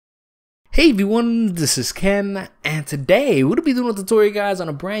Hey everyone, this is Ken, and today we're going to be doing a tutorial, guys, on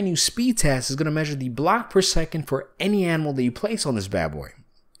a brand new speed test. It's going to measure the block per second for any animal that you place on this bad boy.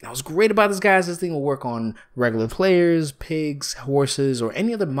 Now, what's great about this, guys, this thing will work on regular players, pigs, horses, or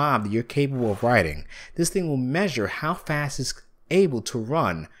any other mob that you're capable of riding. This thing will measure how fast it's able to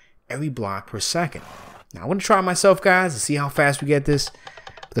run every block per second. Now, I'm going to try it myself, guys, to see how fast we get this.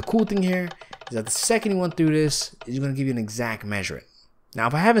 But the cool thing here is that the second you went through this, it's going to give you an exact measurement. Now,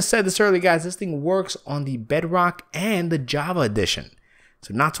 if I haven't said this earlier, guys, this thing works on the Bedrock and the Java edition.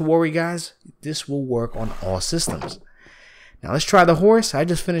 So not to worry, guys, this will work on all systems. Now, let's try the horse. I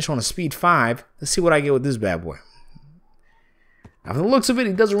just finished on a speed 5. Let's see what I get with this bad boy. Now, from the looks of it,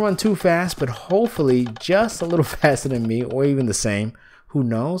 he doesn't run too fast, but hopefully just a little faster than me or even the same. Who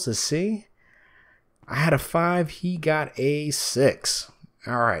knows? Let's see. I had a 5. He got a 6.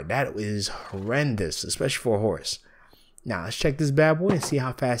 All right, that is horrendous, especially for a horse. Now, let's check this bad boy and see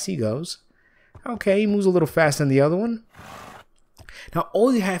how fast he goes. Okay, he moves a little faster than the other one. Now,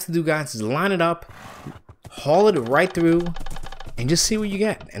 all you have to do, guys, is line it up, haul it right through, and just see what you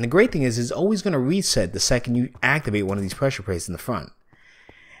get. And the great thing is, it's always going to reset the second you activate one of these pressure plates in the front.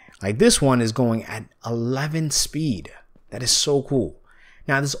 Like this one is going at 11 speed. That is so cool.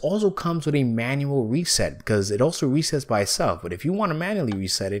 Now, this also comes with a manual reset because it also resets by itself. But if you want to manually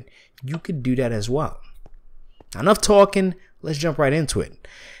reset it, you could do that as well. Now, enough talking, let's jump right into it.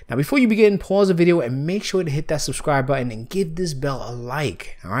 Now, before you begin, pause the video and make sure to hit that subscribe button and give this bell a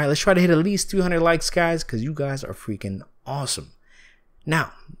like. All right, let's try to hit at least 300 likes, guys, because you guys are freaking awesome.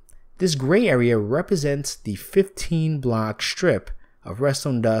 Now, this gray area represents the 15 block strip of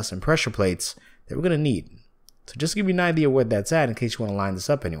redstone dust and pressure plates that we're going to need. So just to give you an idea where that's at in case you want to line this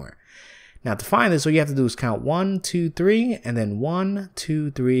up anywhere. Now, to find this, all you have to do is count 1, 2, 3, and then 1,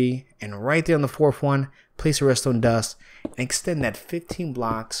 2, 3, and right there on the fourth one, place a redstone dust and extend that 15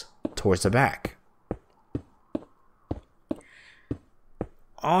 blocks towards the back.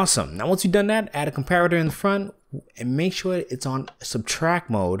 Awesome. Now, once you've done that, add a comparator in the front and make sure it's on subtract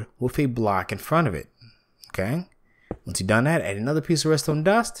mode with a block in front of it. Okay. Once you've done that, add another piece of redstone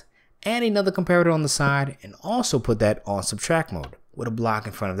dust and another comparator on the side and also put that on subtract mode with a block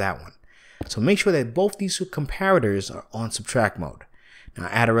in front of that one. So make sure that both these comparators are on subtract mode. Now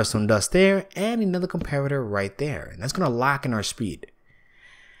add a redstone dust there and another comparator right there. And that's going to lock in our speed.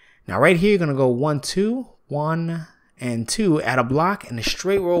 Now right here, you're going to go 1, 2, 1, and 2. Add a block and the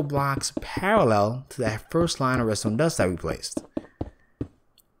straight row blocks parallel to that first line of redstone dust that we placed.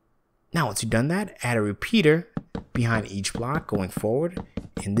 Now once you've done that, add a repeater behind each block going forward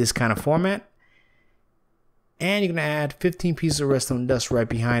in this kind of format. And you're going to add 15 pieces of redstone dust right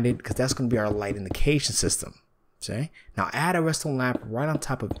behind it because that's going to be our light indication system. See? Now add a redstone lamp right on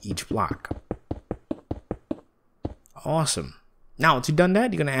top of each block. Awesome. Now once you've done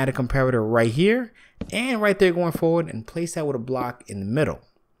that, you're going to add a comparator right here and right there going forward and place that with a block in the middle.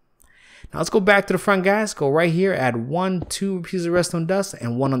 Now let's go back to the front, guys. Go right here, add 1, 2 pieces of redstone dust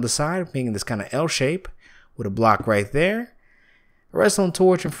and one on the side, making this kind of L shape with a block right there. A redstone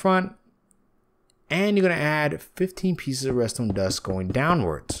torch in front. And you're going to add 15 pieces of redstone dust going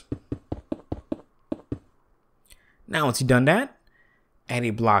downwards. Now, once you've done that, add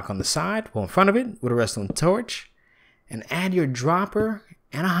a block on the side, well in front of it, with a redstone torch. And add your dropper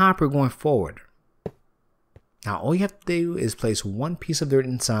and a hopper going forward. Now, all you have to do is place one piece of dirt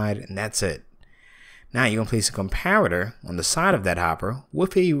inside, and that's it. Now, you're going to place a comparator on the side of that hopper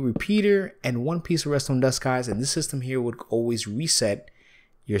with a repeater and one piece of redstone dust, guys. And this system here would always reset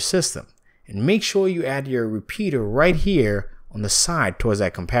your system. And make sure you add your repeater right here on the side towards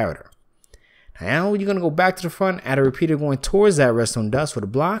that comparator. Now you're going to go back to the front, add a repeater going towards that redstone dust with a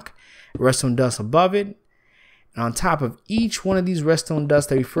block, redstone dust above it. And on top of each one of these redstone dust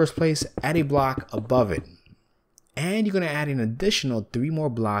that we first placed, add a block above it. And you're going to add an additional 3 more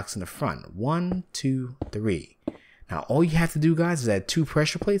blocks in the front. 1, 2, 3. Now all you have to do, guys, is add 2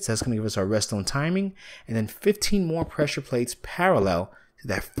 pressure plates. That's going to give us our redstone timing. And then 15 more pressure plates parallel to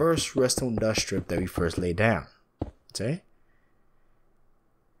that first redstone dust strip that we first laid down. See?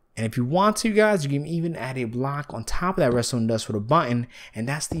 And if you want to, guys, you can even add a block on top of that redstone dust with a button, and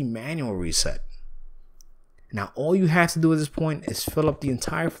that's the manual reset. Now all you have to do at this point is fill up the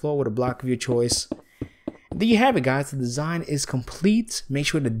entire floor with a block of your choice. And there you have it, guys. The design is complete. Make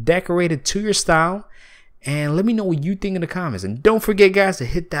sure to decorate it to your style, and let me know what you think in the comments. And don't forget, guys, to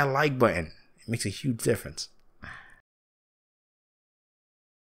hit that like button. It makes a huge difference.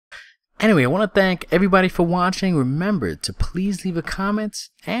 Anyway, I want to thank everybody for watching. Remember to please leave a comment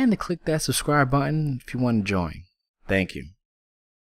and to click that subscribe button if you want to join. Thank you.